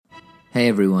Hey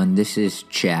everyone, this is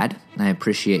Chad. I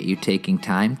appreciate you taking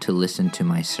time to listen to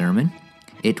my sermon.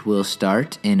 It will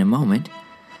start in a moment,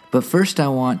 but first I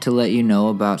want to let you know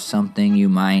about something you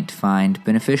might find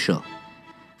beneficial.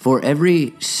 For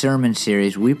every sermon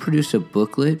series, we produce a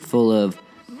booklet full of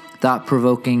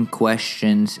thought-provoking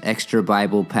questions, extra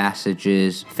Bible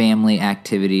passages, family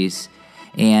activities,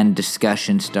 and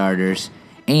discussion starters,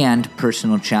 and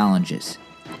personal challenges.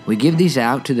 We give these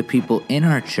out to the people in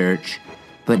our church,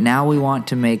 but now we want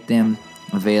to make them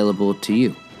available to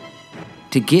you.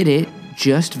 To get it,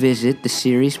 just visit the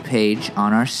series page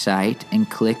on our site and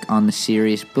click on the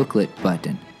series booklet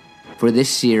button. For this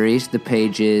series, the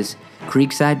page is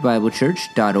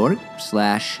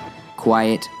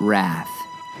creeksidebiblechurch.org/quietwrath.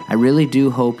 I really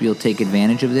do hope you'll take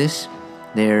advantage of this.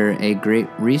 They're a great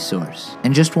resource.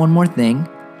 And just one more thing,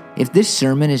 if this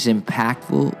sermon is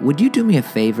impactful, would you do me a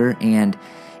favor and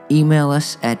email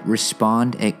us at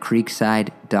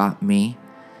respond@creekside.me.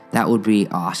 That would be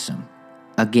awesome.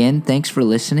 Again, thanks for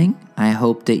listening. I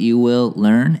hope that you will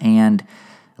learn and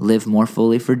live more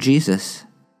fully for Jesus.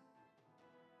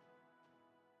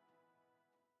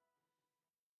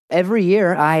 Every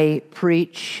year, I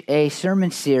preach a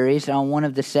sermon series on one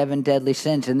of the 7 deadly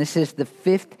sins, and this is the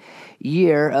 5th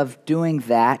year of doing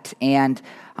that, and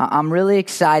I'm really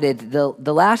excited.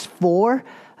 The last 4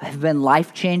 have been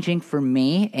life-changing for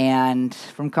me, and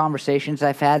from conversations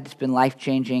I've had, it's been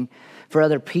life-changing for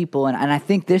other people, and I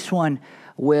think this one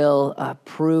will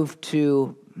prove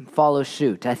to follow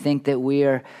suit. I think that we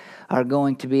are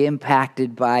going to be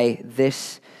impacted by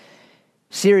this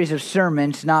series of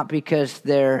sermons, not because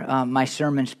they're my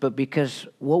sermons, but because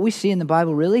what we see in the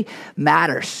Bible really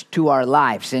matters to our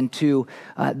lives and to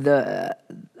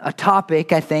a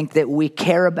topic, I think, that we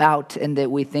care about and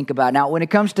that we think about. Now, when it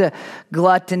comes to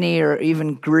gluttony or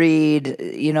even greed,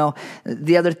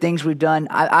 the other things we've done,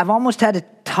 I've almost had to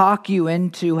talk you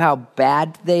into how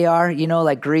bad they are.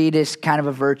 Like greed is kind of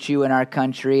a virtue in our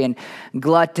country, and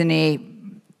gluttony,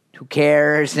 who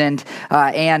cares? And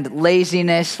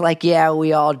laziness,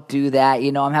 we all do that.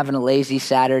 I'm having a lazy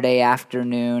Saturday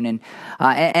afternoon,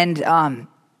 and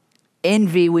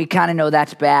envy, we kind of know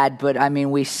that's bad, but I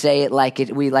mean, we say it like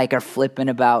it. We are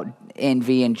flippant about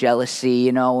envy and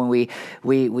jealousy. When we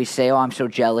say, "Oh, I'm so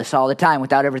jealous," all the time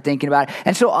without ever thinking about it.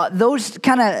 And so those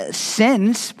kind of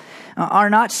sins are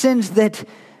not sins that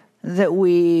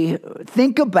we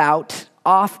think about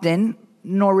often,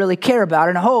 nor really care about.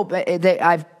 And I hope that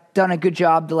I've done a good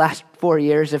job the last 4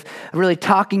 years of really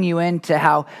talking you into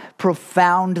how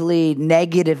profoundly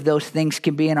negative those things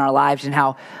can be in our lives and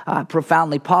how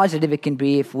profoundly positive it can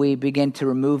be if we begin to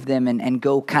remove them and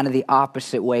go kind of the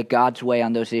opposite way, God's way,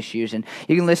 on those issues. And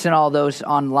you can listen to all those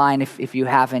online if you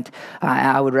haven't.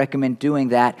 I would recommend doing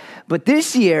that. But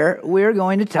this year, we're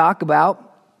going to talk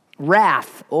about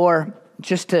wrath, or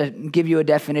just to give you a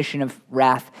definition of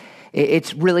wrath,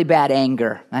 it's really bad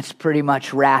anger. That's pretty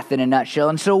much wrath in a nutshell.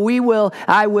 And so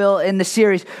I will, in the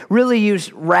series, really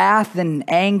use wrath and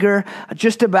anger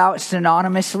just about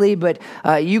synonymously, but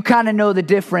you kind of know the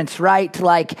difference, right?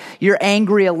 Like, you're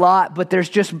angry a lot, but there's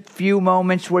just few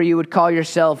moments where you would call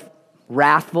yourself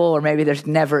wrathful, or maybe there's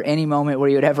never any moment where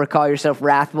you would ever call yourself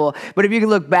wrathful. But if you can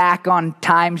look back on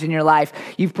times in your life,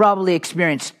 you've probably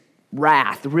experienced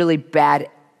wrath, really bad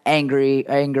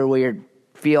anger where you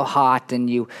feel hot and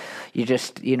you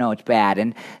just, it's bad.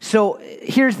 And so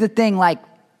here's the thing,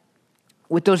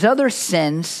 with those other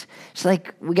sins, it's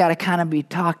like we got to kind of be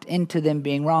talked into them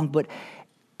being wrong. But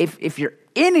if you're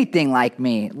anything like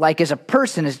me, as a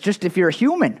person, it's just if you're a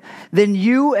human, then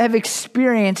you have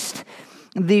experienced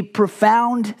the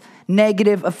profound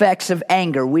negative effects of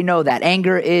anger. We know that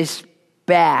anger is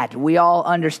bad. We all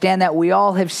understand that. We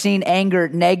all have seen anger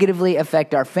negatively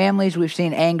affect our families. We've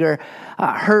seen anger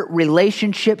hurt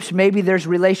relationships. Maybe there's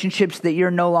relationships that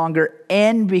you're no longer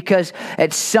in because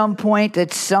at some point,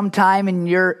 at some time in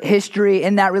your history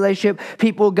in that relationship,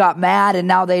 people got mad and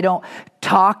now they don't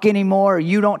talk anymore, or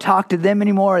you don't talk to them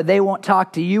anymore, or they won't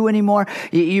talk to you anymore.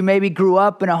 You maybe grew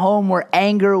up in a home where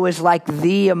anger was like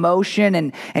the emotion,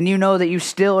 and you know that you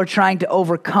still are trying to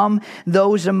overcome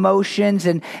those emotions.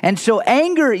 And so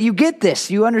anger, you get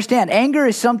this, you understand. Anger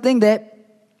is something that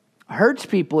hurts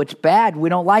people. It's bad. We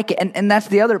don't like it. And that's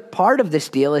the other part of this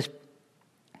deal is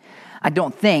I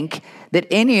don't think that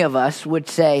any of us would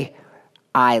say,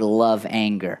 I love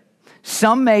anger.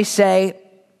 Some may say,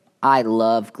 I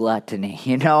love gluttony.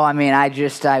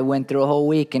 I went through a whole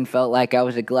week and felt like I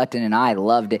was a glutton and I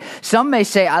loved it. Some may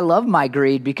say, I love my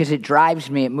greed because it drives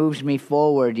me, it moves me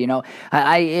forward.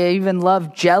 I even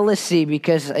love jealousy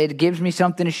because it gives me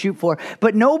something to shoot for.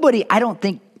 But nobody, I don't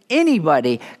think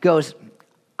anybody goes,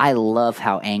 I love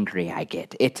how angry I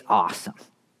get. It's awesome.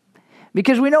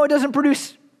 Because we know it doesn't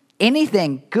produce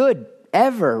anything good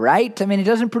ever, right? I mean, it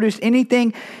doesn't produce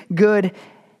anything good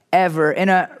ever. In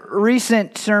a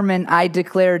recent sermon, I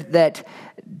declared that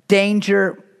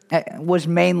danger was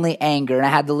mainly anger, and I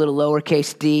had the little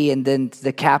lowercase d and then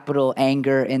the capital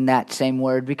anger in that same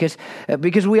word because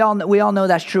we all know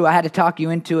that's true. I had to talk you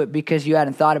into it because you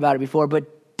hadn't thought about it before, but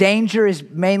danger is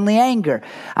mainly anger.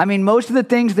 I mean, most of the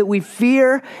things that we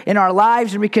fear in our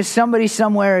lives are because somebody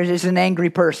somewhere is an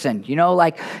angry person. You know,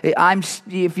 like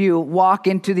if you walk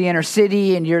into the inner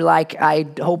city and you're like, I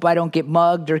hope I don't get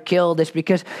mugged or killed, it's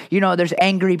because, there's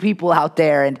angry people out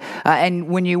there. And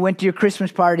when you went to your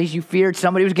Christmas parties, you feared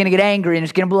somebody was going to get angry and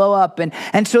it's going to blow up.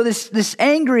 And so this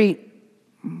angry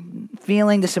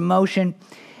feeling, this emotion,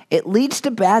 it leads to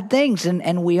bad things.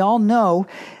 And we all know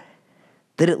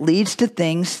that it leads to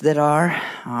things that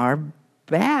are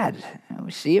bad.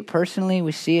 We see it personally,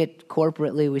 we see it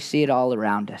corporately, we see it all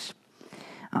around us.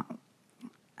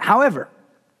 However,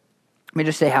 let me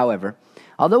just say however,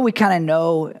 although we kind of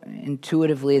know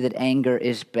intuitively that anger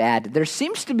is bad, there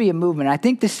seems to be a movement. I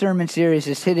think this sermon series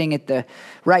is hitting at the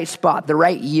right spot, the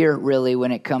right year really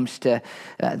when it comes to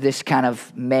this kind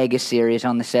of mega series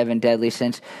on the 7 deadly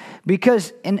sins.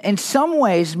 Because in some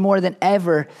ways, more than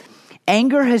ever,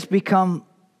 anger has become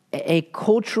a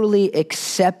culturally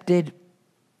accepted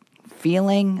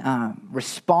feeling,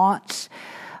 response.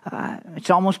 It's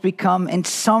almost become, in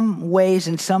some ways,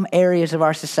 in some areas of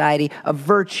our society, a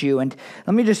virtue. And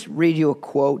let me just read you a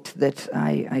quote that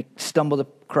I stumbled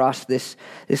across this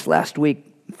last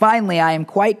week. Finally, I am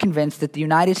quite convinced that the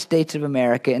United States of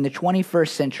America in the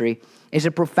 21st century is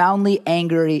a profoundly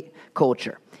angry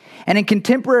culture. And in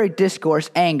contemporary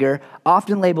discourse, anger,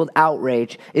 often labeled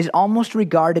outrage, is almost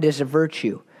regarded as a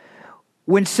virtue.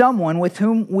 When someone with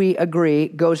whom we agree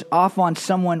goes off on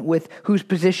someone with whose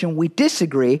position we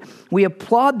disagree, we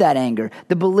applaud that anger,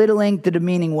 the belittling, the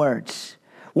demeaning words.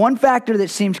 One factor that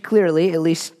seems clearly, at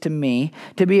least to me,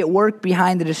 to be at work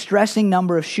behind the distressing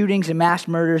number of shootings and mass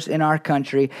murders in our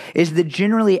country is the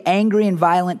generally angry and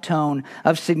violent tone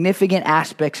of significant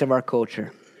aspects of our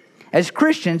culture. As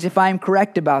Christians, if I am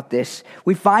correct about this,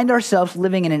 we find ourselves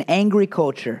living in an angry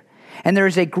culture, and there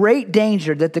is a great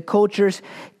danger that the culture's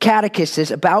catechisms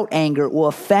about anger will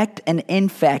affect and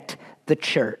infect the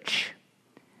church.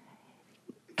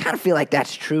 Kind of feel like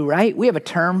that's true, right? We have a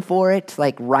term for it,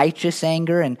 like righteous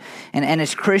anger, and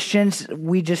as Christians,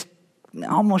 we just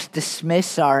almost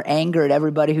dismiss our anger at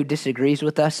everybody who disagrees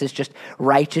with us as just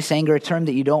righteous anger, a term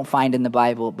that you don't find in the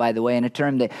Bible, by the way, and a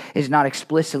term that is not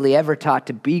explicitly ever taught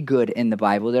to be good in the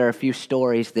Bible. There are a few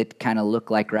stories that kind of look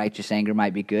like righteous anger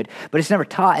might be good, but it's never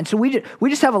taught. And so we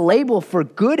just have a label for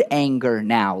good anger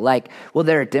now, like, well,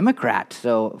 they're a Democrat,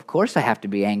 so of course I have to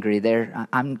be angry. They're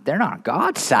not on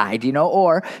God's side,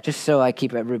 or just so I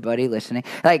keep everybody listening,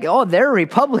 like, oh, they're a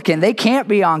Republican, they can't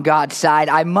be on God's side,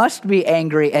 I must be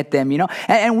angry at them,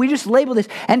 and we just label this.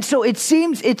 And so it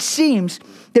seems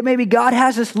that maybe God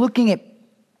has us looking at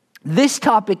this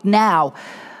topic now,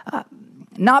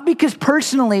 not because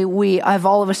personally we have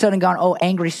all of a sudden gone, oh,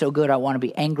 angry's so good, I want to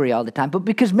be angry all the time, but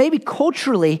because maybe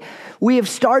culturally we have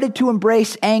started to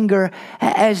embrace anger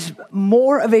as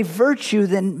more of a virtue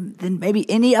than maybe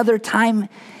any other time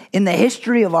in the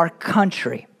history of our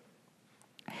country.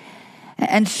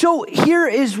 And so here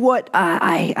is what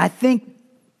I think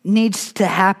needs to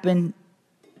happen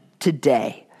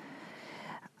today.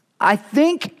 I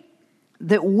think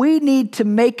that we need to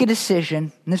make a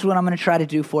decision, and this is what I'm going to try to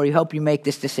do for you, help you make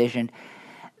this decision,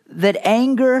 that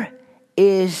anger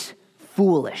is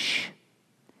foolish.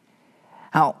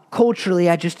 Now, culturally,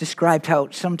 I just described how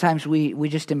sometimes we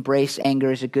just embrace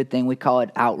anger as a good thing. We call it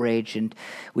outrage, and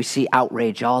we see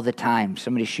outrage all the time.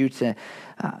 Somebody shoots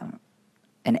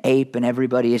an ape and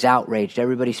everybody is outraged.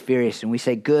 Everybody's furious. And we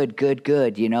say, good, good,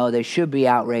 good. They should be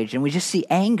outraged. And we just see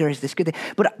anger as this good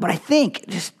thing. But I think,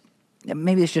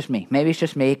 maybe it's just me. Maybe it's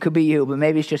just me. It could be you, but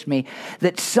maybe it's just me.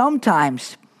 That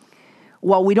sometimes,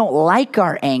 while we don't like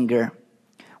our anger,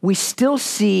 we still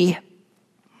see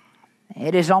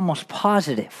it as almost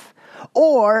positive.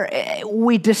 Or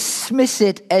we dismiss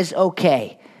it as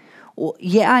okay. Well,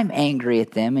 yeah, I'm angry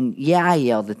at them. And yeah, I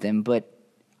yelled at them, but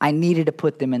I needed to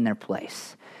put them in their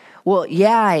place. Well,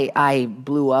 yeah, I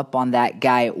blew up on that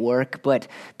guy at work, but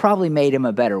probably made him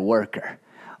a better worker.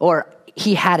 Or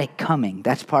he had it coming.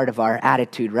 That's part of our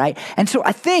attitude, right? And so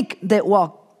I think that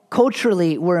while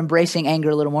culturally we're embracing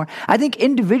anger a little more, I think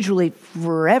individually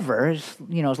forever, as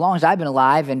long as I've been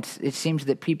alive, and it seems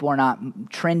that people are not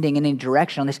trending in any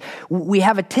direction on this, we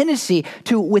have a tendency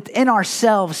to, within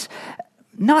ourselves,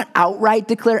 not outright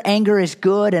declare anger is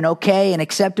good and okay and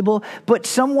acceptable, but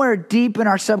somewhere deep in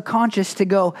our subconscious to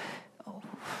go, oh,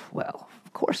 well,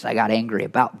 of course I got angry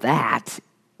about that.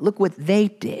 Look what they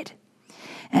did.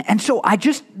 And so I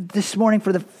just, this morning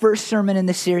for the first sermon in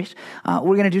this series,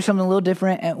 we're going to do something a little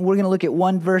different, and we're going to look at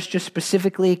one verse just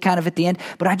specifically kind of at the end,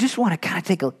 but I just want to kind of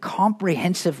take a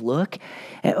comprehensive look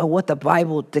at what the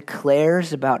Bible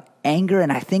declares about anger, and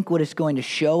I think what it's going to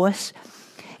show us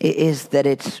is that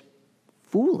it's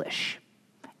foolish.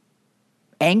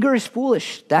 Anger is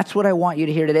foolish. That's what I want you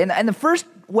to hear today. And the first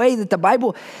way that the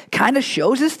Bible kind of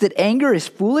shows us that anger is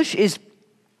foolish is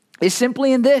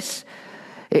simply in this.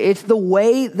 It's the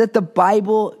way that the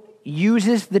Bible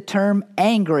uses the term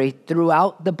angry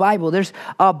throughout the Bible. There's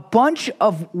a bunch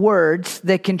of words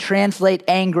that can translate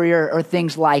angry or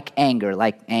things like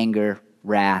anger,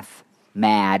 wrath,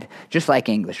 mad, just like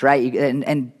English, right?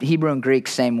 And Hebrew and Greek,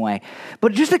 same way.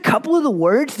 But just a couple of the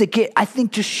words that I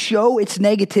think, just show its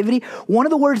negativity. One of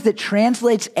the words that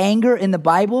translates anger in the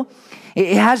Bible,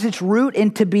 it has its root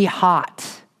in to be hot.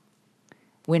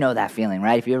 We know that feeling,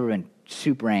 right? If you've ever been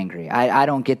super angry. I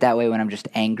don't get that way when I'm just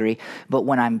angry, but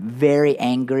when I'm very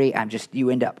angry,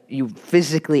 you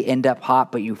physically end up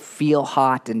hot, but you feel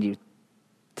hot and you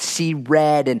see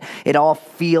red and it all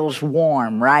feels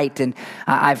warm, right? And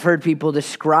I've heard people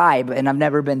describe, and I've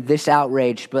never been this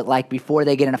outraged, but like before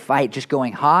they get in a fight, just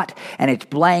going hot and it's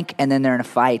blank, and then they're in a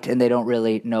fight and they don't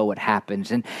really know what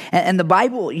happens. And the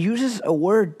Bible uses a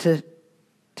word to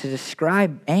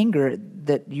describe anger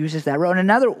that uses that root.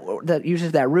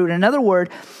 Another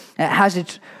word has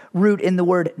its root in the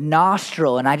word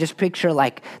nostril, and I just picture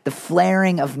like the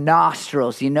flaring of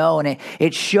nostrils, and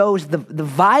it shows the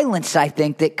violence, I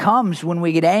think, that comes when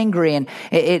we get angry, and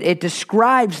it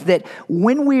describes that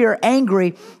when we are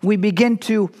angry, we begin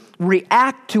to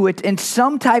react to it in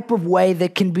some type of way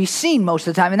that can be seen most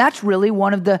of the time, and that's really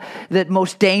one of the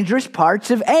most dangerous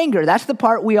parts of anger. That's the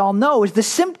part we all know is the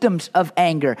symptoms of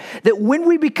anger, that when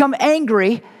we become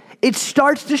angry, it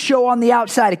starts to show on the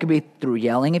outside. It could be through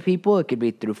yelling at people. It could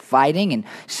be through fighting. In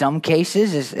some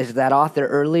cases, as that author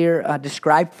earlier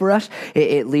described for us,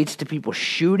 it leads to people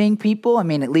shooting people.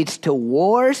 It leads to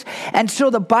wars. And so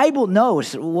the Bible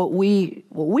knows what we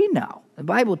know. The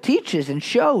Bible teaches and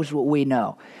shows what we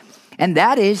know. And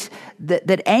that is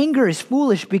that anger is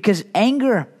foolish because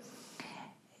anger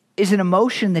is an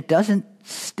emotion that doesn't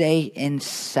stay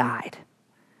inside.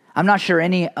 I'm not sure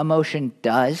any emotion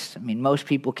does. Most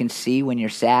people can see when you're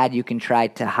sad. You can try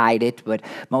to hide it, but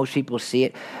most people see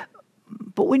it.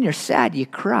 But when you're sad, you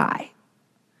cry.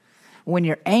 When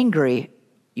you're angry,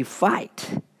 you fight.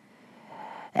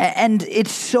 And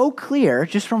it's so clear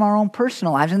just from our own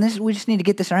personal lives, and we just need to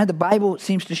get this in our head. The Bible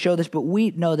seems to show this, but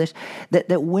we know this,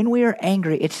 that when we are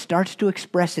angry, it starts to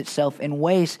express itself in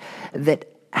ways that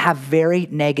have very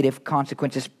negative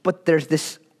consequences. But there's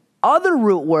this other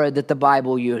root word that the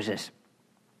Bible uses.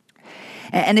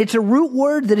 And it's a root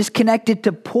word that is connected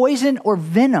to poison or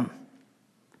venom.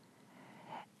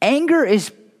 Anger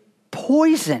is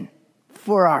poison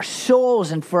for our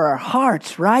souls and for our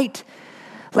hearts, right?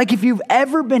 Like if you've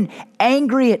ever been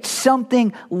angry at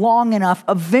something long enough,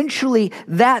 eventually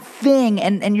that thing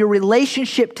and your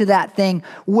relationship to that thing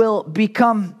will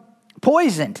become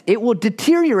poisoned. It will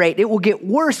deteriorate. It will get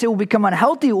worse. It will become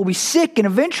unhealthy. It will be sick. And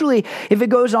eventually, if it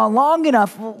goes on long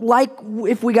enough, like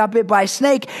if we got bit by a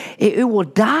snake, it will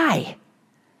die.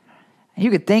 You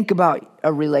could think about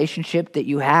a relationship that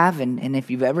you have, and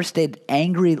if you've ever stayed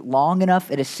angry long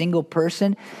enough at a single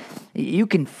person, you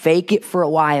can fake it for a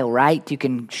while, right? You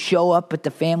can show up at the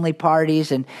family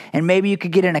parties, and maybe you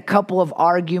could get in a couple of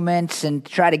arguments and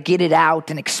try to get it out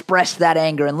and express that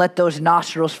anger and let those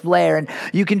nostrils flare, and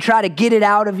you can try to get it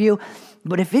out of you.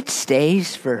 But if it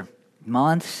stays for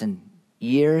months and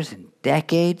years and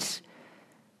decades,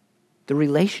 the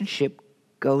relationship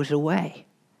goes away.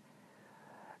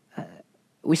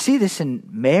 We see this in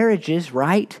marriages,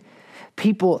 right?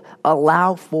 People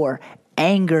allow for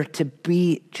anger to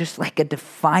be just like a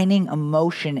defining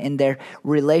emotion in their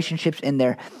relationships, in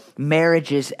their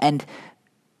marriages. And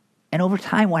over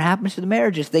time, what happens to the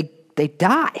marriages? They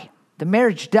die. The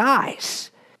marriage dies.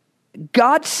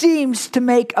 God seems to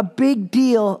make a big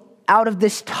deal out of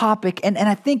this topic, and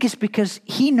I think it's because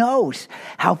he knows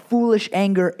how foolish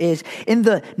anger is. In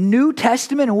the New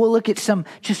Testament, and we'll look at some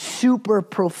just super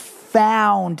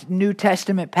profound New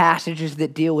Testament passages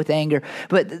that deal with anger,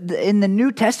 but in the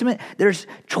New Testament, there's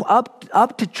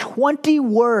up to 20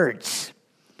 words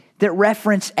that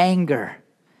reference anger.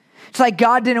 It's like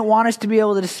God didn't want us to be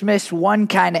able to dismiss one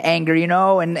kind of anger,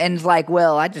 and it's like,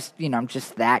 well, I'm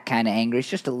just that kind of angry. It's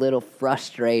just a little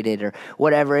frustrated or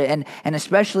whatever. And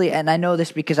especially, and I know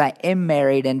this because I am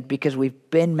married and because we've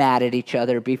been mad at each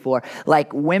other before,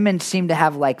 like women seem to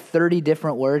have like 30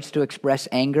 different words to express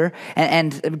anger.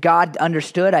 And God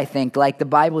understood, I think, like the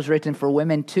Bible's written for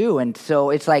women too. And so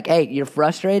it's like, hey, you're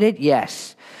frustrated?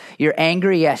 Yes. You're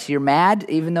angry? Yes. You're mad?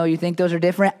 Even though you think those are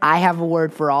different, I have a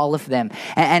word for all of them.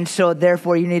 And so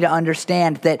therefore you need to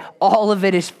understand that all of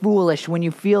it is foolish. When you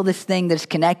feel this thing that's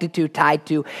tied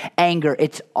to anger,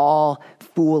 it's all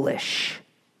foolish.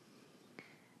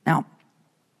 Now,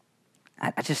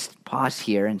 I just pause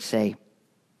here and say,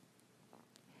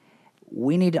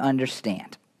 we need to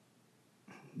understand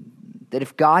that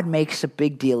if God makes a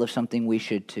big deal of something, we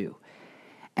should too.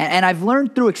 And I've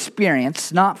learned through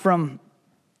experience, not from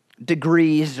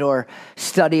degrees or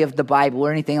study of the Bible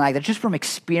or anything like that, just from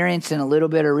experience and a little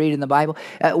bit of reading the Bible,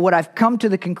 what I've come to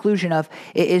the conclusion of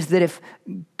is that if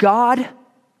God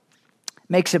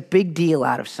makes a big deal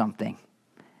out of something,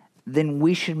 then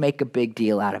we should make a big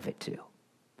deal out of it too.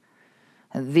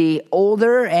 The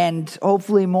older and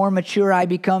hopefully more mature I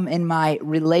become in my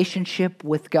relationship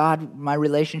with God, my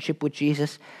relationship with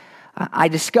Jesus, I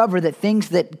discover that things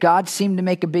that God seemed to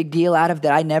make a big deal out of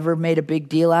that I never made a big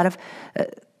deal out of,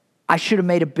 I should have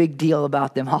made a big deal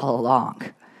about them all along.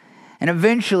 And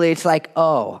eventually it's like,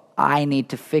 oh, I need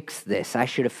to fix this. I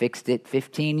should have fixed it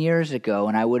 15 years ago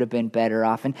and I would have been better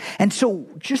off. And so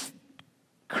just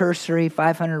cursory,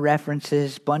 500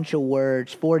 references, bunch of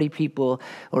words, 40 people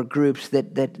or groups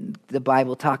that the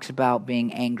Bible talks about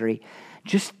being angry.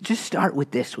 Just start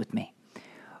with this with me.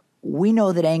 We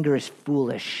know that anger is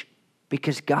foolish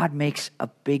because God makes a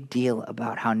big deal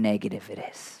about how negative it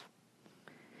is.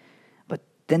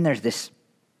 Then there's this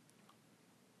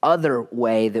other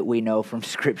way that we know from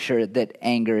Scripture that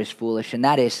anger is foolish, and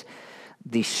that is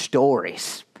these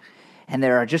stories. And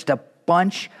there are just a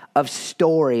bunch of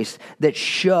stories that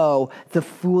show the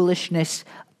foolishness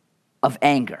of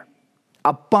anger.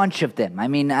 A bunch of them. I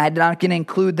mean, I'm not going to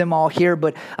include them all here,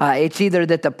 but it's either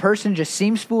that the person just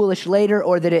seems foolish later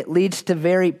or that it leads to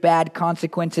very bad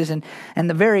consequences. And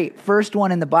the very first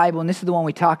one in the Bible, and this is the one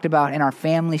we talked about in our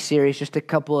family series just a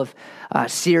couple of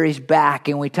series back,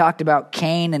 and we talked about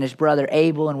Cain and his brother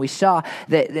Abel, and we saw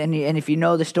that, and if you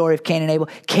know the story of Cain and Abel,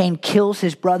 Cain kills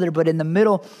his brother, but in the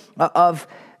middle of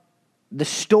the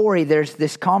story, there's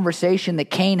this conversation that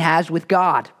Cain has with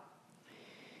God.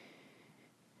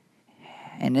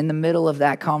 And in the middle of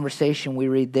that conversation, we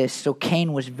read this. So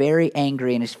Cain was very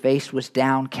angry and his face was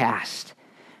downcast.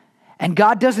 And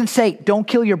God doesn't say, don't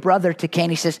kill your brother to Cain.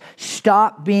 He says,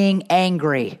 stop being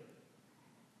angry.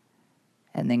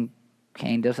 And then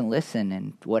Cain doesn't listen.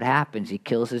 And what happens? He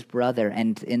kills his brother.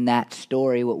 And in that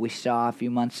story, what we saw a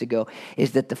few months ago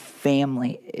is that the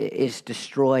family is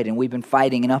destroyed. And we've been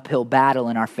fighting an uphill battle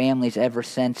in our families ever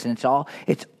since. And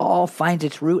it's all finds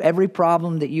its root. Every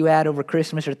problem that you had over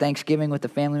Christmas or Thanksgiving with the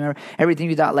family member, everything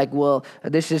you thought like, well,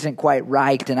 this isn't quite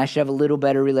right and I should have a little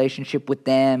better relationship with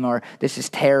them, or this is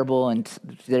terrible and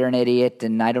they're an idiot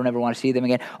and I don't ever want to see them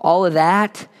again. All of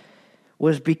that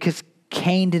was because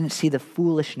Cain didn't see the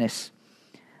foolishness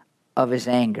of his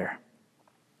anger.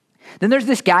 Then there's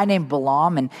this guy named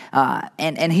Balaam,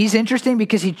 and he's interesting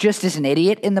because he just is an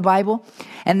idiot in the Bible.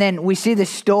 And then we see this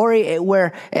story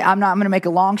where, I'm going to make a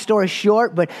long story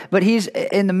short, but he's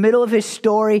in the middle of his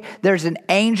story. There's an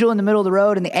angel in the middle of the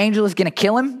road, and the angel is going to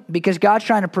kill him because God's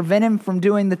trying to prevent him from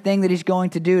doing the thing that he's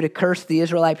going to do to curse the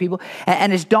Israelite people.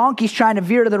 And his donkey's trying to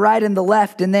veer to the right and the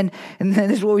left. And then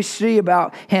this is what we see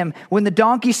about him. When the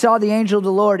donkey saw the angel of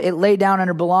the Lord, it lay down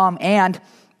under Balaam, and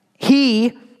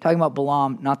he, talking about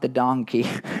Balaam, not the donkey,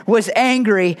 was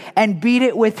angry and beat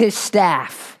it with his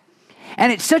staff.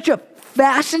 And it's such a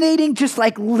fascinating, just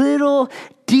like little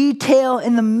detail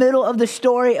in the middle of the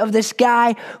story of this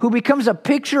guy who becomes a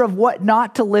picture of what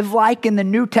not to live like in the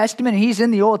New Testament. And he's in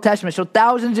the Old Testament. So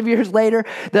thousands of years later,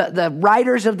 the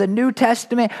writers of the New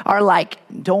Testament are like,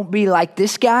 don't be like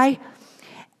this guy.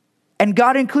 And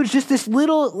God includes just this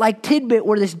little like tidbit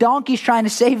where this donkey's trying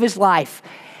to save his life.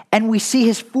 And we see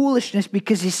his foolishness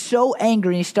because he's so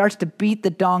angry and he starts to beat the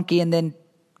donkey, and then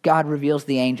God reveals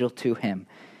the angel to him.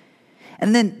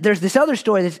 And then there's this other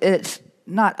story it's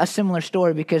not a similar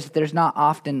story because there's not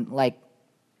often like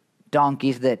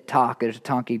donkeys that talk. There's a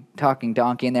talking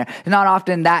donkey in there. There's not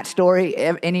often that story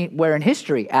anywhere in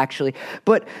history, actually.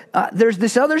 But there's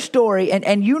this other story,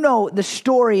 and you know the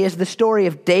story is the story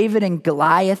of David and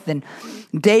Goliath, and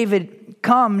David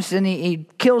comes and he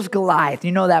kills Goliath.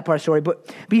 You know that part of the story.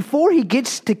 But before he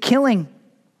gets to killing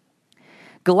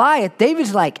Goliath,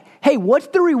 David's like, hey, what's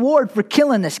the reward for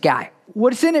killing this guy?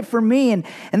 What's in it for me? And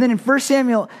then in 1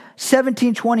 Samuel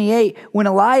 17:28, when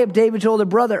Eliab, David's older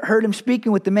brother, heard him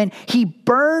speaking with the men, he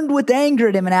burned with anger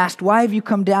at him and asked, why have you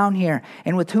come down here?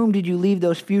 And with whom did you leave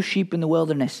those few sheep in the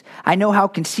wilderness? I know how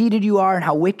conceited you are and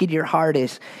how wicked your heart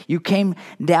is. You came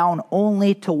down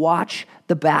only to watch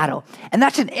the battle. And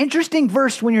that's an interesting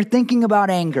verse when you're thinking about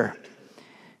anger,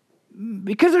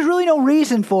 because there's really no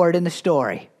reason for it in the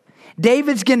story.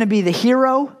 David's going to be the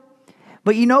hero.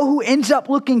 But you know who ends up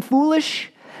looking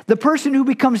foolish? The person who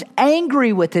becomes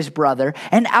angry with his brother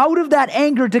and out of that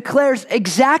anger declares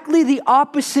exactly the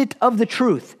opposite of the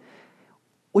truth,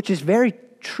 which is very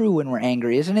true when we're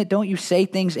angry, isn't it? Don't you say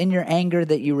things in your anger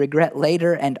that you regret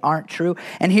later and aren't true?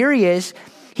 And here he is.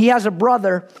 He has a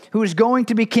brother who is going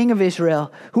to be king of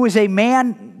Israel, who is a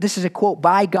man, this is a quote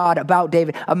by God about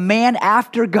David, a man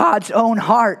after God's own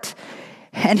heart.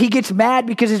 And he gets mad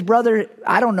because his brother,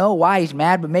 I don't know why he's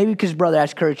mad, but maybe because his brother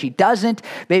has courage. He doesn't.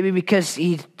 Maybe because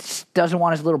he doesn't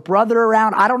want his little brother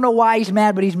around. I don't know why he's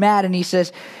mad, but he's mad. And he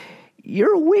says,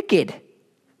 you're wicked.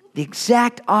 The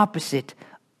exact opposite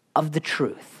of the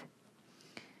truth.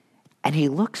 And he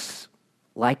looks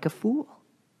like a fool.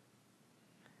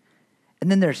 And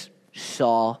then there's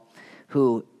Saul,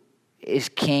 who is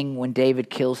king when David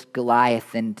kills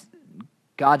Goliath, and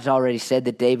God's already said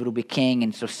that David will be king,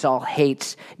 and so Saul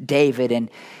hates David,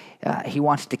 and he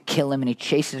wants to kill him, and he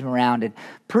chases him around. And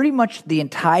pretty much the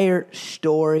entire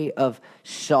story of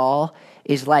Saul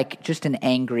is like just an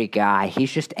angry guy.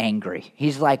 He's just angry.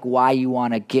 He's like why you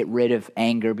want to get rid of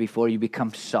anger before you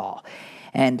become Saul.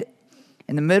 And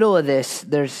in the middle of this,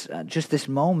 there's just this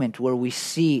moment where we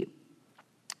see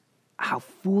how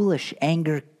foolish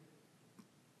anger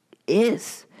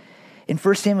is. In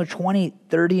 1 Samuel 20,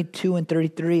 32 and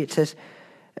 33, it says,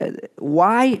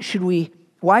 why should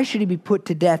he be put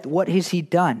to death? What has he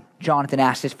done? Jonathan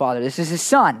asked his father. This is his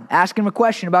son. Ask him a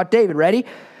question about David. Ready?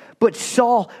 But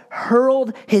Saul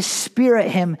hurled his spear at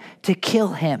him to kill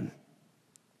him.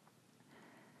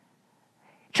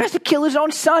 He tries to kill his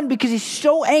own son because he's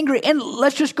so angry. And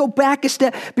let's just go back a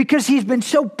step, because he's been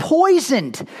so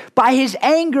poisoned by his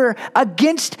anger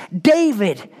against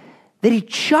David that he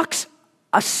chucks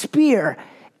a spear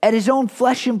at his own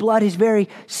flesh and blood, his very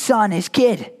son, his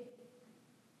kid.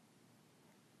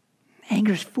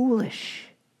 Anger's foolish.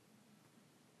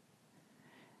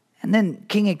 And then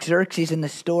King Xerxes in the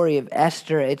story of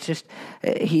Esther, it's just,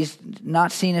 he's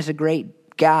not seen as a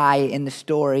great guy in the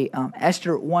story.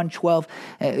 Esther 1:12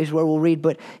 is where we'll read,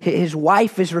 but his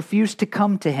wife has refused to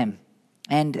come to him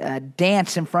and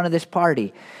dance in front of this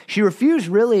party. She refuses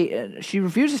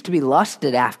to be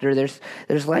lusted after.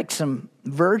 There's like some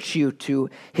virtue to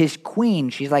his queen.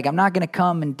 She's like, I'm not going to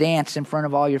come and dance in front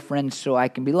of all your friends so I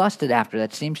can be lusted after.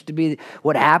 That seems to be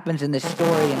what happens in this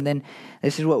story. And then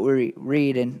this is what we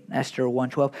read in Esther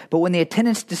 1:12. But when the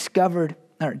attendants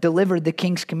delivered the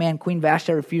king's command, Queen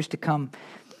Vashti refused to come.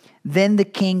 Then the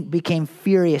king became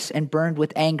furious and burned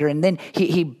with anger. And then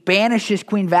he banishes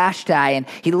Queen Vashti, and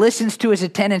he listens to his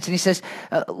attendants, and he says,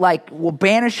 we'll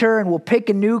banish her and we'll pick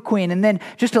a new queen. And then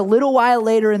just a little while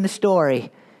later in the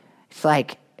story, it's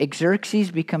like Xerxes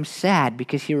becomes sad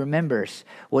because he remembers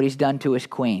what he's done to his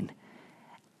queen.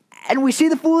 And we see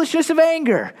the foolishness of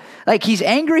anger. Like, he's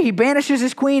angry, he banishes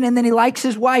his queen, and then he likes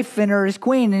his wife or his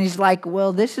queen, and he's like,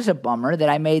 well, this is a bummer that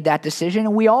I made that decision.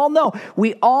 And we all know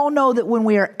that when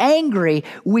we are angry,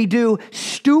 we do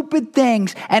stupid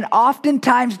things, and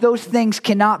oftentimes those things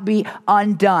cannot be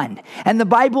undone. And the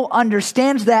Bible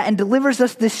understands that and delivers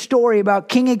us this story about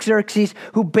King Xerxes,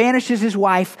 who banishes his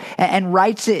wife and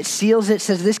writes it, seals it,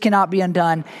 says this cannot be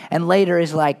undone, and later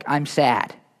is like, I'm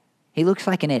sad. He looks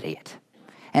like an idiot.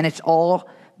 And it's all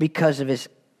because of his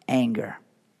anger.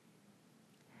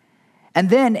 And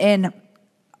then in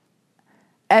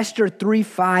Esther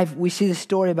 3:5, we see the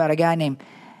story about a guy named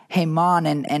Haman.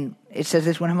 And it says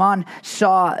this: when Haman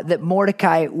saw that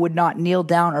Mordecai would not kneel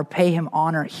down or pay him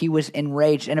honor, he was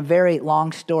enraged. And a very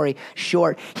long story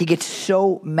short, he gets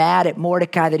so mad at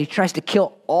Mordecai that he tries to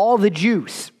kill all the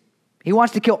Jews. He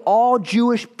wants to kill all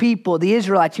Jewish people, the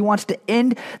Israelites. He wants to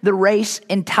end the race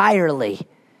entirely.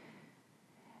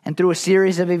 And through a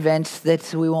series of events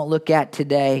that we won't look at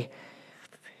today,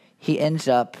 he ends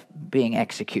up being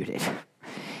executed.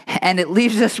 And it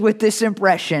leaves us with this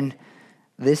impression: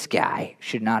 this guy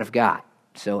should not have got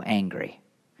so angry.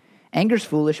 Anger's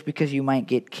foolish because you might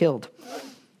get killed.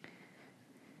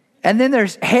 And then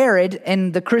there's Herod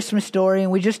in the Christmas story,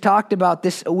 and we just talked about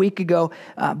this a week ago,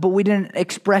 but we didn't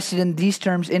express it in these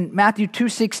terms. In Matthew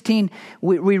 2:16,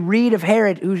 we read of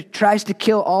Herod who tries to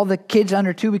kill all the kids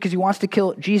under 2 because he wants to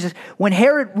kill Jesus. When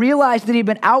Herod realized that he'd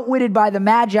been outwitted by the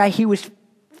Magi, he was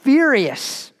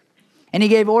furious, and he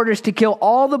gave orders to kill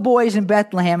all the boys in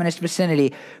Bethlehem and its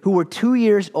vicinity who were 2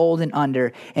 years old and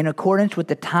under, in accordance with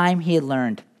the time he had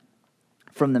learned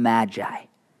from the Magi.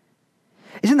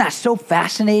 Isn't that so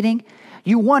fascinating?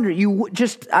 You wonder,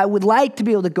 I would like to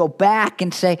be able to go back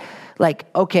and say, like,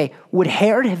 okay, would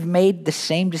Herod have made the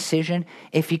same decision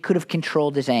if he could have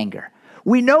controlled his anger?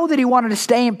 We know that he wanted to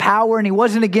stay in power and he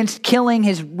wasn't against killing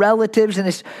his relatives and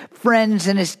his friends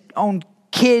and his own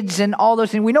kids and all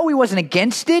those things. We know he wasn't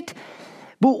against it.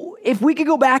 But if we could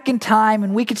go back in time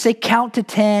and we could say, count to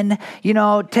 10,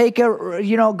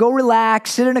 go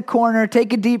relax, sit in a corner,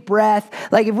 take a deep breath.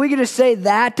 Like if we could just say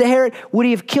that to Herod, would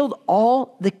he have killed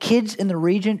all the kids in the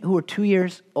region who were 2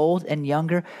 years old and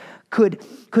younger? Could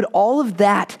all of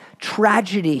that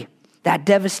tragedy, that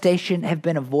devastation have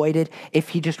been avoided if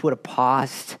he just would have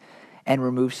paused and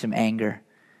removed some anger?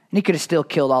 And he could have still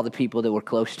killed all the people that were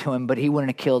close to him, but he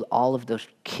wouldn't have killed all of those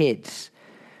kids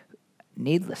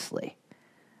needlessly.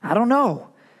 I don't know.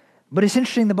 But it's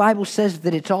interesting, the Bible says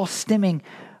that it's all stemming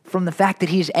from the fact that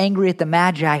he's angry at the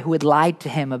Magi who had lied to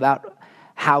him about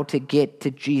how to get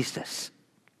to Jesus.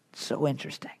 So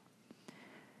interesting.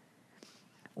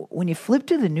 When you flip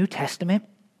to the New Testament,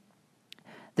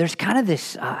 there's kind of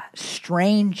this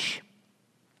strange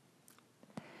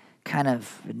kind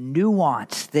of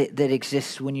nuance that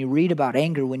exists when you read about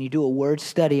anger, when you do a word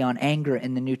study on anger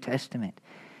in the New Testament.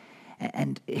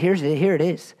 And here it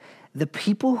is. The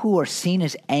people who are seen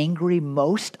as angry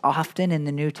most often in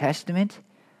the New Testament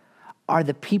are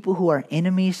the people who are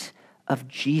enemies of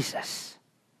Jesus.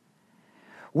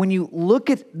 When you look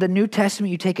at the New Testament,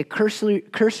 you take a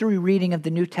cursory reading of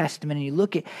the New Testament and you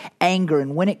look at anger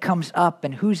and when it comes up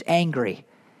and who's angry,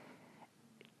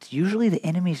 it's usually the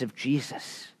enemies of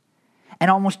Jesus. And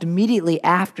almost immediately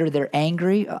after they're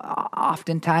angry,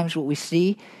 oftentimes what we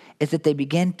see is that they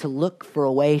begin to look for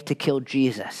a way to kill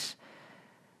Jesus.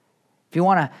 If you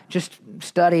want to just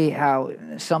study how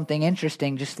something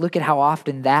interesting, just look at how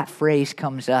often that phrase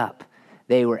comes up.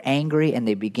 They were angry and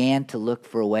they began to look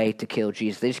for a way to kill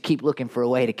Jesus. They just keep looking for a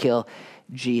way to kill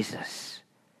Jesus.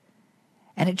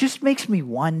 And it just makes me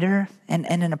wonder, and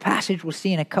in a passage we'll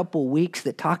see in a couple weeks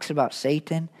that talks about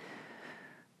Satan,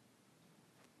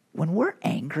 when we're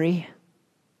angry,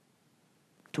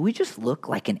 do we just look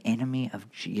like an enemy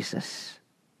of Jesus?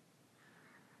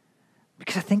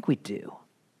 Because I think we do.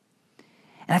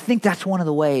 And I think that's one of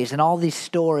the ways in all these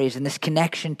stories and this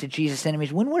connection to Jesus'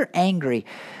 enemies. When we're angry,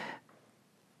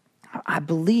 I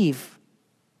believe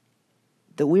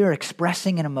that we are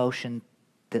expressing an emotion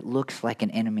that looks like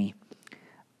an enemy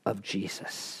of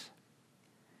Jesus.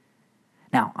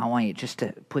 Now, I want you just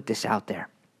to put this out there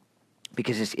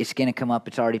because it's going to come up.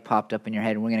 It's already popped up in your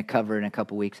head, and we're going to cover it in a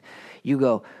couple weeks. You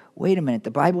go, wait a minute,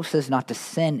 the Bible says not to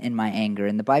sin in my anger,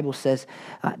 and the Bible says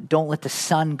don't let the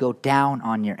sun go down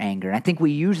on your anger. And I think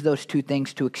we use those two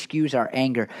things to excuse our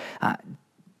anger.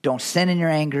 Don't sin in your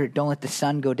anger. Don't let the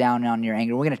sun go down on your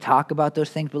anger. We're going to talk about those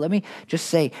things, but let me just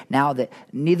say now that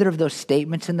neither of those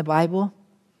statements in the Bible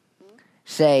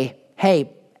say,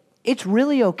 hey, it's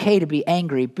really okay to be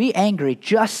angry. Be angry,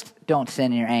 just don't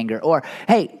sin in your anger. Or,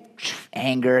 hey,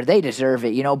 anger, they deserve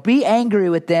it. Be angry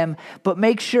with them, but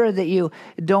make sure that you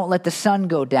don't let the sun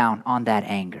go down on that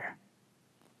anger.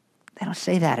 They don't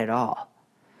say that at all.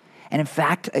 And in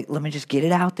fact, let me just get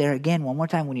it out there again one more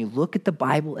time. When you look at the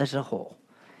Bible as a whole,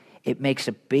 it makes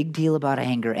a big deal about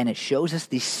anger, and it shows us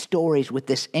these stories with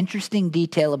this interesting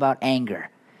detail about anger.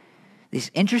 These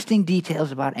interesting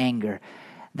details about anger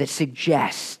that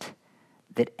suggest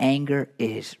that anger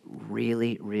is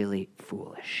really, really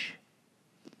foolish.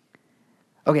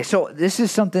 Okay, so this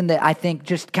is something that I think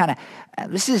just kind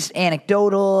of, this is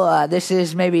anecdotal, this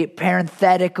is maybe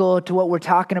parenthetical to what we're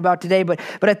talking about today, but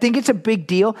I think it's a big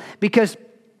deal because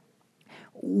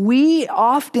we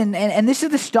often, and this is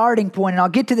the starting point, and I'll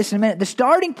get to this in a minute, the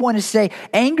starting point is to say,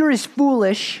 anger is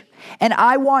foolish, and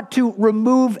I want to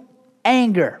remove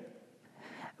anger.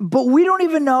 But we don't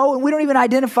even know, and we don't even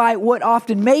identify what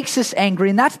often makes us angry.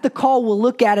 And that's the call we'll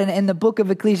look at in the book of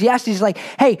Ecclesiastes. Like,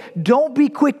 hey, don't be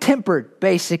quick-tempered,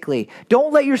 basically.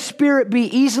 Don't let your spirit be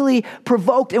easily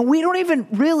provoked. And we don't even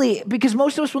really, because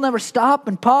most of us will never stop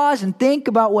and pause and think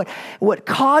about what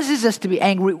causes us to be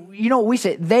angry. You know what we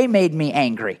say? They made me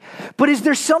angry. But is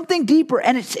there something deeper?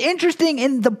 And it's interesting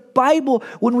in the Bible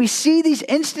when we see these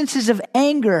instances of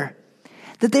anger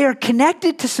that they are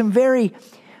connected to some very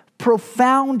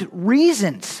profound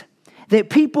reasons. that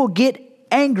people get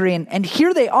angry, and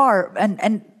here they are.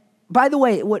 And by the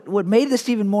way, what made this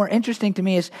even more interesting to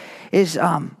me is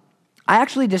I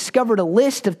actually discovered a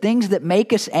list of things that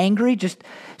make us angry, just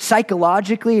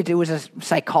psychologically. It was a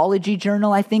psychology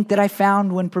journal, I think, that I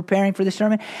found when preparing for the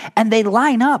sermon. And they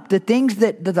line up the things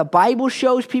that the Bible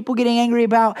shows people getting angry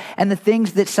about and the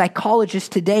things that psychologists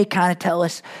today kind of tell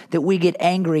us that we get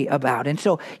angry about. And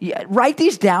so write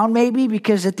these down maybe,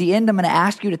 because at the end I'm going to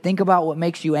ask you to think about what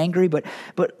makes you angry. But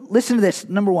listen to this.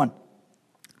 Number one,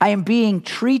 I am being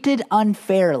treated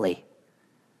unfairly.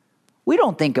 We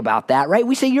don't think about that, right?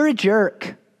 We say, you're a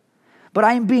jerk, but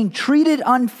I am being treated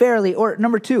unfairly. Or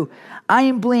number two, I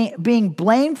am being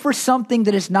blamed for something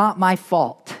that is not my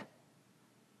fault.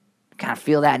 Kind of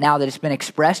feel that now that it's been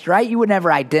expressed, right? You would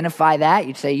never identify that.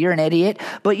 You'd say, you're an idiot.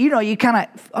 But you kind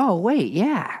of, oh, wait,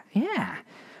 yeah.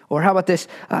 Or how about this?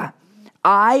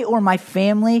 I or my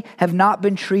family have not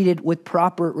been treated with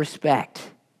proper respect.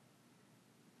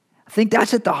 I think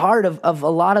that's at the heart of a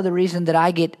lot of the reason that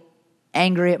I get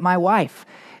angry at my wife,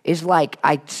 is like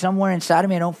somewhere inside of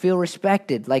me I don't feel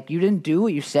respected. Like, you didn't do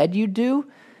what you said you'd do.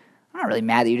 I'm not really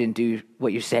mad that you didn't do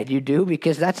what you said you'd do,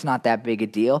 because that's not that big a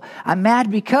deal. I'm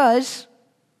mad because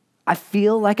I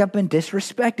feel like I've been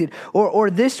disrespected. Or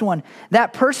this one,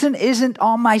 that person isn't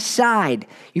on my side.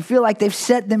 You feel like they've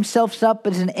set themselves up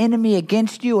as an enemy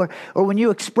against you. Or when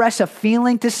you express a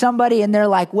feeling to somebody and they're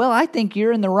like, well, I think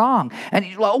you're in the wrong. And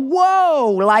you're like,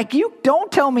 whoa, like, you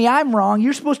don't tell me I'm wrong.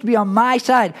 You're supposed to be on my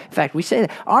side. In fact, we say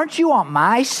that. Aren't you on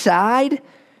my side?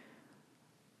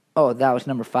 Oh, that was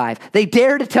number 5. They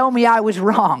dare to tell me I was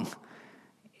wrong.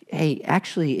 Hey,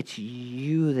 actually, it's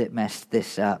you that messed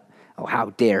this up. Oh,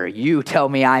 how dare you tell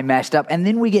me I messed up? And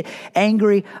then we get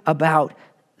angry about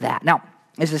that. Now,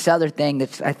 there's this other thing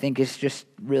that I think is just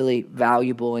really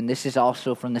valuable, and this is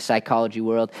also from the psychology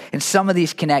world. And some of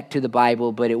these connect to the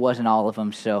Bible, but it wasn't all of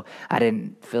them, so I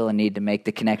didn't feel a need to make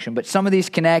the connection. But some of these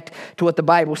connect to what the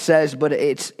Bible says, but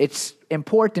it's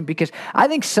important because I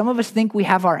think some of us think we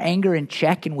have our anger in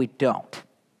check, and we don't.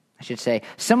 I should say,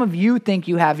 some of you think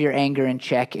you have your anger in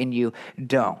check, and you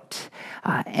don't.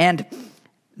 And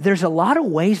there's a lot of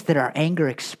ways that our anger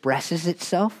expresses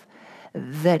itself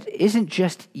that isn't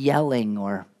just yelling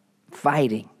or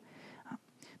fighting.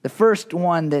 The first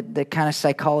one that kind of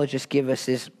psychologists give us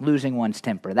is losing one's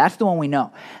temper. That's the one we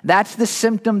know. That's the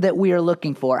symptom that we are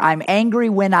looking for. I'm angry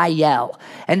when I yell.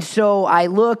 And so I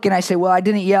look and I say, well, I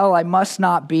didn't yell. I must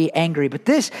not be angry. But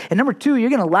this, and number 2, you're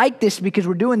going to like this because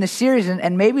we're doing this series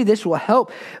and maybe this will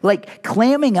help. Like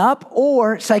clamming up,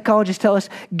 or psychologists tell us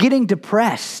getting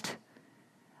depressed.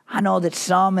 I know that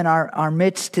some in our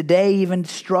midst today even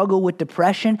struggle with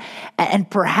depression. And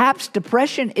perhaps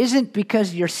depression isn't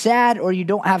because you're sad or you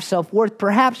don't have self-worth.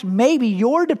 Perhaps maybe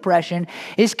your depression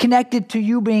is connected to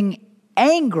you being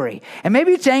angry. And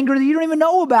maybe it's anger that you don't even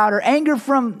know about, or anger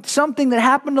from something that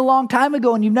happened a long time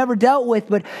ago and you've never dealt with.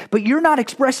 But you're not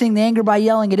expressing the anger by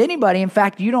yelling at anybody. In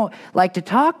fact, you don't like to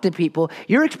talk to people.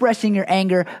 You're expressing your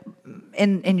anger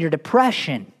in your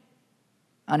depression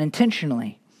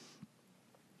unintentionally.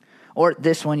 Or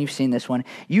this one, you've seen this one,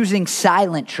 using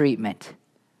silent treatment.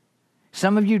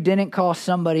 Some of you didn't call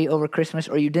somebody over Christmas,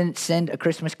 or you didn't send a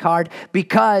Christmas card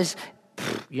because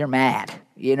you're mad,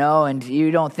 and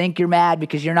you don't think you're mad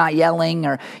because you're not yelling,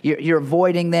 or you're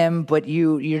avoiding them, but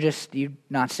you're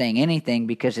not saying anything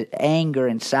because it's anger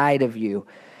inside of you.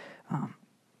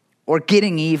 Or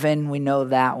getting even, we know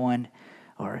that one.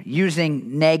 Or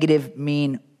using negative,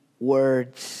 mean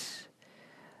words.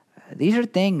 These are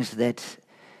things that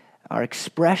are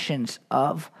expressions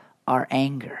of our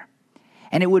anger.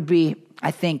 And it would be,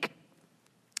 I think,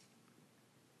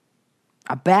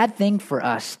 a bad thing for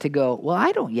us to go, well,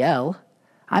 I don't yell.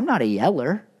 I'm not a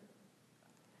yeller.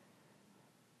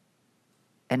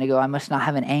 And to go, I must not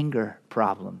have an anger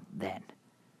problem then.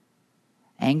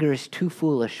 Anger is too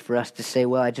foolish for us to say,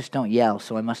 well, I just don't yell,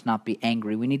 so I must not be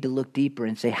angry. We need to look deeper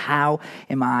and say, how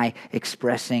am I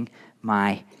expressing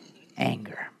my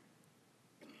anger?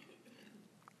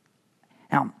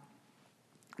 Now,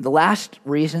 the last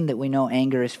reason that we know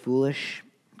anger is foolish,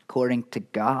 according to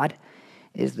God,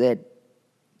 is that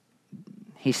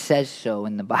He says so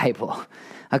in the Bible.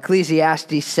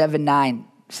 Ecclesiastes 7:9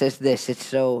 says this. It's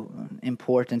so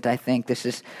important, I think. This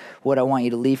is what I want you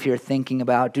to leave here thinking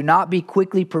about. Do not be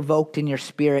quickly provoked in your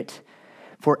spirit,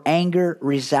 for anger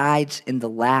resides in the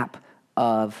lap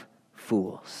of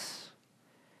fools.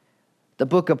 The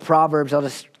book of Proverbs, I'll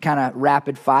just kind of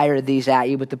rapid fire these at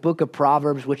you, but the book of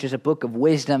Proverbs, which is a book of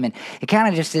wisdom, and it kind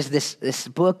of just is this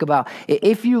book about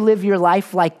if you live your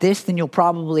life like this, then you'll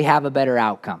probably have a better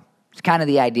outcome. It's kind of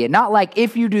the idea. Not like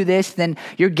if you do this, then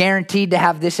you're guaranteed to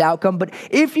have this outcome. But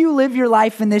if you live your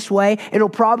life in this way, it'll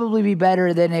probably be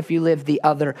better than if you live the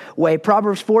other way.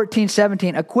 Proverbs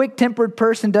 14:17, a quick-tempered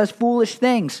person does foolish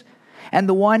things, and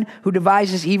the one who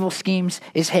devises evil schemes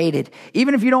is hated.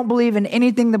 Even if you don't believe in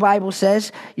anything the Bible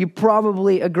says, you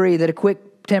probably agree that a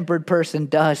quick-tempered person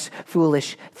does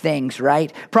foolish things,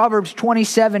 right? Proverbs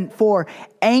 27:4,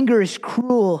 anger is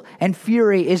cruel and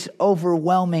fury is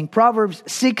overwhelming. Proverbs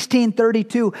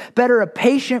 16:32, better a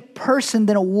patient person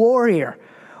than a warrior,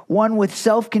 one with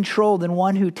self-control than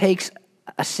one who takes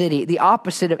a city. The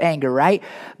opposite of anger, right?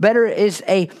 Better is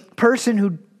a person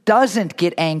who doesn't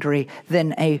get angry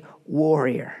than a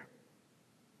warrior.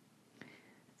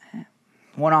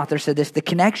 One author said this, the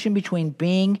connection between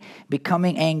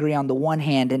becoming angry on the one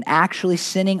hand and actually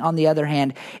sinning on the other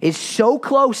hand is so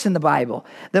close in the Bible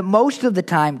that most of the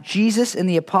time Jesus and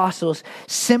the apostles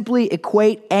simply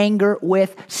equate anger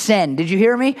with sin. Did you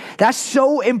hear me? That's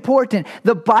so important.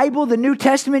 The Bible, the New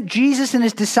Testament, Jesus and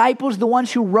his disciples, the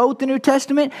ones who wrote the New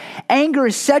Testament, anger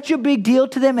is such a big deal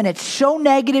to them and it's so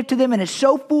negative to them and it's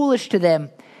so foolish to them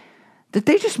that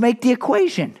they just make the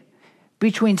equation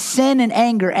between sin and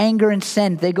anger and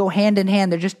sin. They go hand in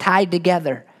hand. They're just tied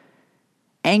together.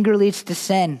 Anger leads to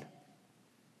sin.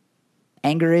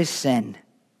 Anger is sin.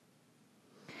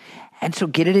 And so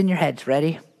get it in your heads.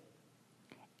 Ready?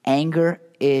 Anger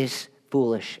is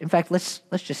foolish. In fact, let's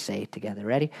just say it together.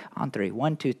 Ready? On three.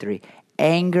 1, 2, 3.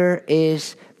 Anger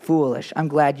is foolish. I'm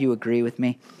glad you agree with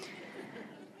me.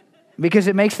 Because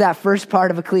it makes that first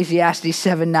part of Ecclesiastes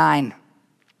 7:9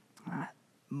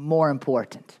 more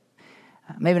important.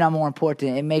 Maybe not more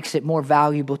important, it makes it more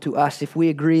valuable to us. If we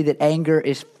agree that anger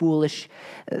is foolish,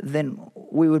 then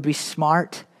we would be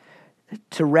smart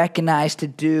to recognize, to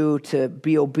do, to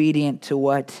be obedient to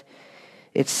what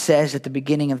it says at the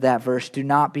beginning of that verse. Do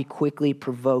not be quickly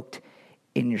provoked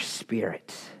in your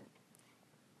spirit.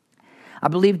 I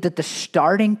believe that the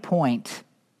starting point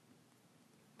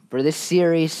for this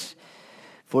series,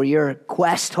 for your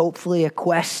quest, hopefully a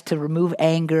quest to remove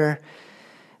anger,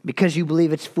 because you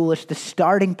believe it's foolish, the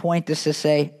starting point is to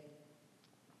say,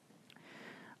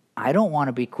 I don't want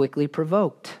to be quickly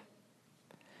provoked.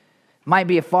 Might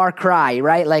be a far cry,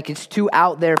 right? Like it's too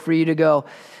out there for you to go,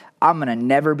 I'm going to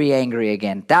never be angry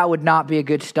again. That would not be a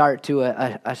good start to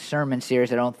a sermon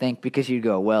series, I don't think, because you'd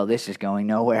go, well, this is going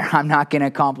nowhere. I'm not going to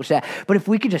accomplish that. But if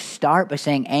we could just start by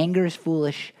saying anger is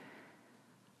foolish,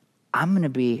 I'm going to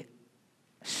be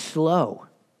slow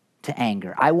to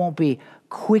anger. I won't be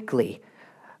quickly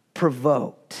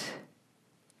provoked,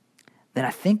 then I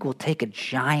think we'll take a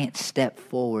giant step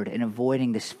forward in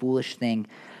avoiding this foolish thing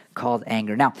called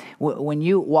anger. Now, when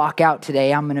you walk out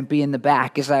today, I'm going to be in the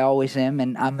back as I always am,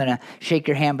 and I'm going to shake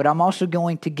your hand, but I'm also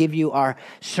going to give you our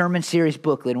sermon series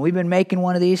booklet. And we've been making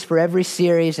one of these for every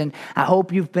series, and I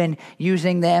hope you've been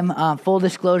using them. Full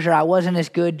disclosure, I wasn't as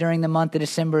good during the month of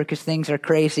December because things are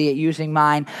crazy at using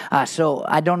mine, so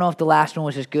I don't know if the last one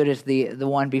was as good as the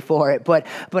one before it, but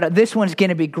this one's going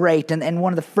to be great, and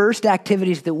one of the first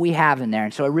activities that we have in there,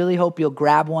 and so I really hope you'll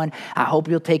grab one. I hope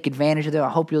you'll take advantage of them. I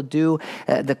hope you'll do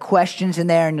the questions in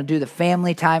there, and you'll do the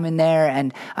family time in there,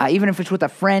 and even if it's with a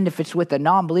friend, if it's with a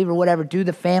non-believer, whatever, do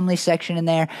the family section in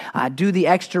there, do the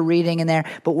extra reading in there.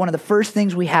 But one of the first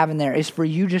things we have in there is for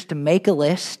you just to make a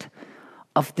list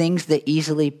of things that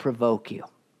easily provoke you.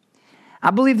 I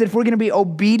believe that if we're going to be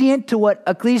obedient to what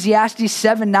Ecclesiastes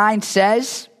 7:9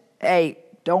 says, hey,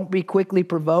 don't be quickly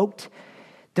provoked,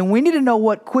 then we need to know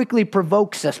what quickly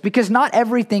provokes us, because not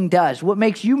everything does. What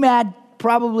makes you mad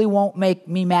probably won't make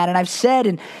me mad. And I've said,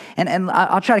 and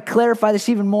I'll try to clarify this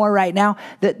even more right now,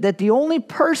 that the only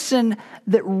person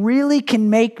that really can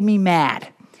make me mad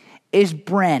is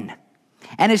Bren.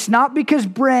 And it's not because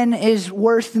Bren is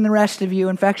worse than the rest of you.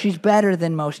 In fact, she's better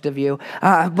than most of you.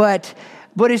 But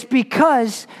it's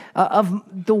because of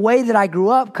the way that I grew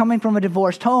up, coming from a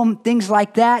divorced home, things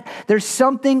like that. There's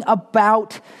something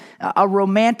about a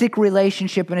romantic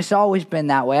relationship, and it's always been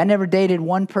that way. I never dated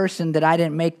one person that I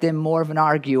didn't make them more of an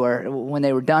arguer when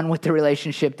they were done with the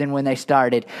relationship than when they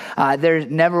started. There's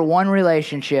never one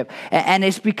relationship, and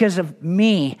it's because of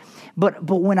me. But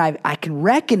when I can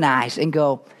recognize and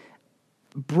go,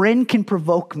 Bryn can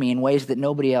provoke me in ways that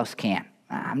nobody else can.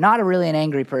 I'm not really an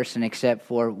angry person except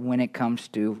for when it comes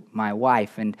to my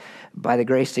wife, and by the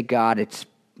grace of God, it's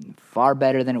far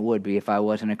better than it would be if I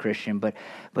wasn't a Christian. But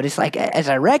it's like, as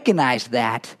I recognize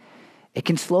that, it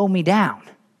can slow me down.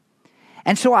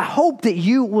 And so I hope that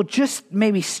you will just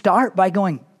maybe start by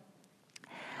going,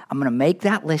 I'm going to make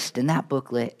that list in that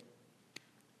booklet,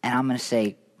 and I'm going to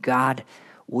say, God,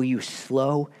 will you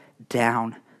slow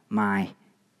down my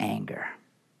anger?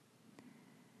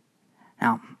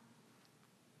 Now,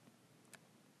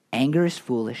 anger is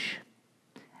foolish.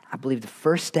 I believe the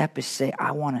first step is say,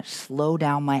 I want to slow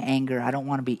down my anger. I don't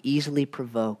want to be easily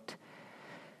provoked.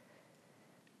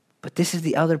 But this is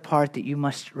the other part that you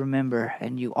must remember,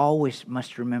 and you always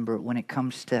must remember when it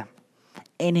comes to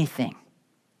anything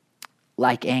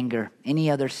like anger, any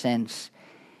other sins.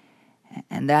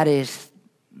 And that is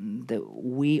that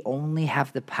we only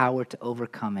have the power to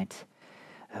overcome it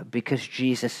because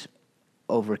Jesus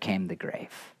overcame the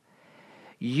grave.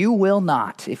 You will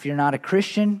not, if you're not a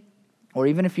Christian, or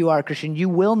even if you are a Christian, you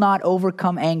will not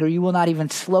overcome anger. You will not even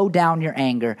slow down your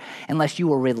anger unless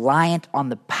you are reliant on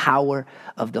the power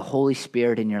of the Holy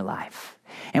Spirit in your life.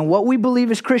 And what we believe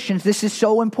as Christians, this is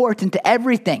so important to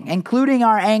everything, including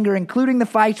our anger, including the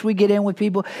fights we get in with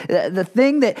people. The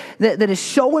thing that is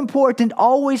so important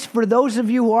always for those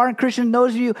of you who aren't Christians,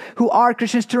 those of you who are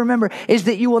Christians to remember, is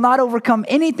that you will not overcome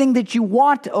anything that you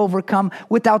want to overcome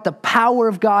without the power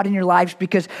of God in your lives,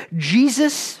 because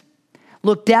Jesus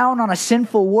looked down on a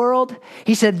sinful world.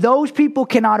 He said, those people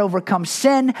cannot overcome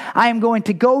sin. I am going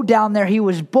to go down there. He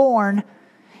was born.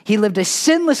 He lived a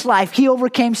sinless life. He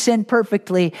overcame sin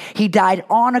perfectly. He died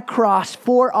on a cross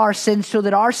for our sins so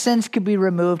that our sins could be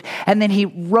removed. And then he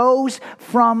rose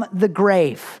from the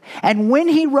grave. And when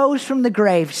he rose from the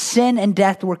grave, sin and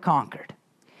death were conquered.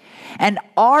 And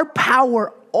our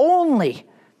power only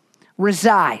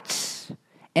resides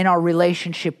in our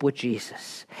relationship with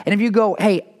Jesus. And if you go,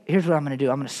 hey, here's what I'm going to do.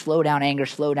 I'm going to slow down anger,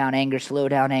 slow down anger, slow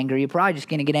down anger. You're probably just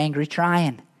going to get angry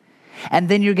trying. And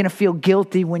then you're going to feel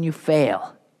guilty when you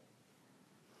fail.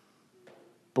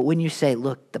 But when you say,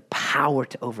 look, the power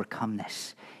to overcome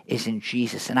this is in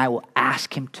Jesus, and I will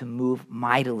ask him to move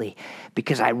mightily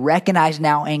because I recognize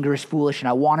now anger is foolish and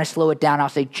I want to slow it down. I'll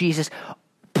say, Jesus,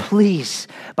 please,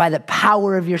 by the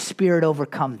power of your Spirit,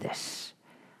 overcome this.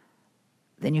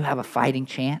 Then you have a fighting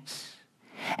chance.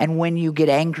 And when you get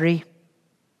angry,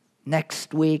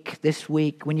 next week, this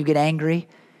week, when you get angry,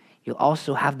 you'll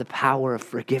also have the power of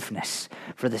forgiveness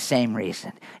for the same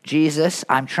reason. Jesus,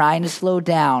 I'm trying to slow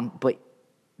down, but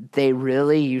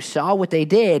you saw what they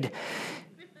did.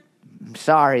 I'm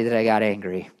sorry that I got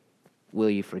angry. Will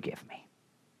you forgive me?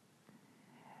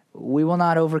 We will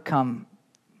not overcome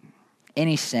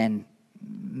any sin,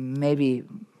 maybe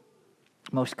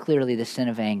most clearly the sin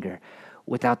of anger,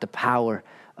 without the power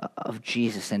of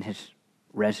Jesus and his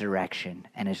resurrection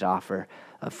and his offer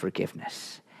of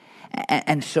forgiveness.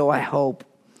 And so I hope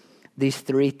these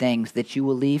three things that you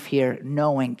will leave here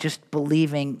knowing, just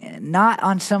believing, not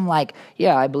on some like,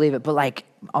 yeah, I believe it, but like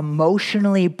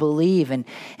emotionally believe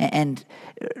and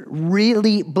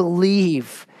really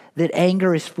believe that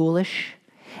anger is foolish.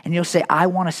 And you'll say, I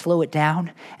want to slow it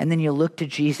down. And then you'll look to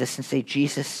Jesus and say,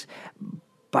 Jesus,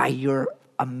 by your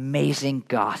amazing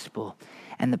gospel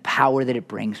and the power that it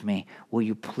brings me, will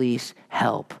you please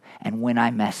help? And when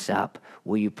I mess up,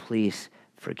 will you please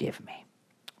forgive me?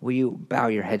 Will you bow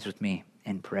your heads with me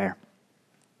in prayer?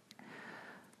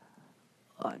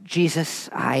 Jesus,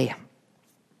 I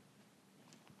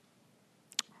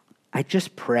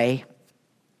just pray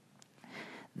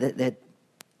that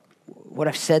what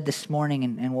I've said this morning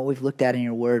and what we've looked at in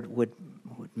your word would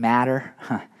matter.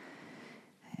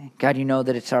 God, you know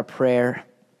that it's our prayer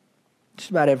just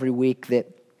about every week that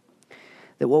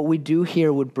what we do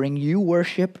here would bring you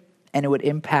worship and it would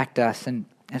impact us. And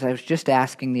as I was just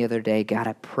asking the other day, God,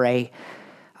 I pray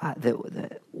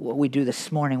that what we do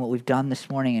this morning, what we've done this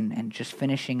morning, and just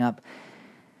finishing up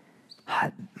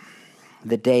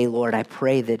the day, Lord, I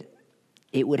pray that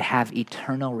it would have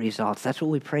eternal results. That's what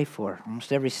we pray for.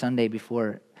 Almost every Sunday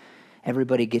before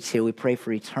everybody gets here, we pray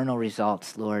for eternal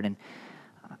results, Lord. And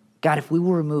God, if we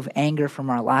will remove anger from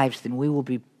our lives, then we will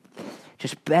be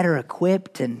just better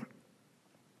equipped and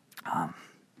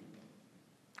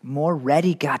more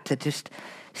ready, God, to just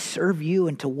serve you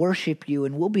and to worship you,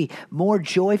 and we'll be more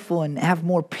joyful and have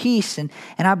more peace. And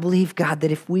I believe, God,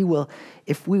 that if we will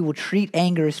treat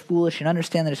anger as foolish and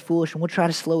understand that it's foolish, and we'll try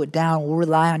to slow it down, we'll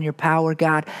rely on your power,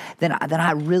 God, then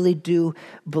I really do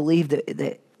believe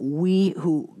that we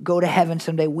who go to heaven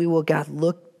someday, we will, God,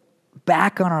 look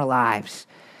back on our lives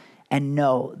and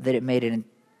know that it made a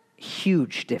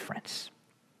huge difference.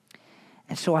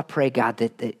 And so I pray, God,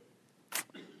 that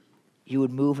you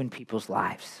would move in people's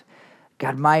lives.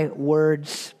 God, my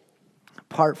words,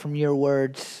 apart from your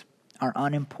words, are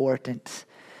unimportant.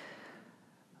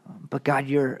 But God,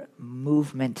 your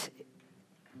movement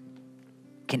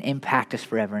can impact us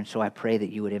forever. And so I pray that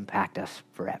you would impact us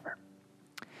forever.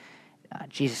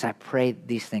 Jesus, I pray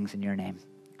these things in your name.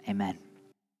 Amen.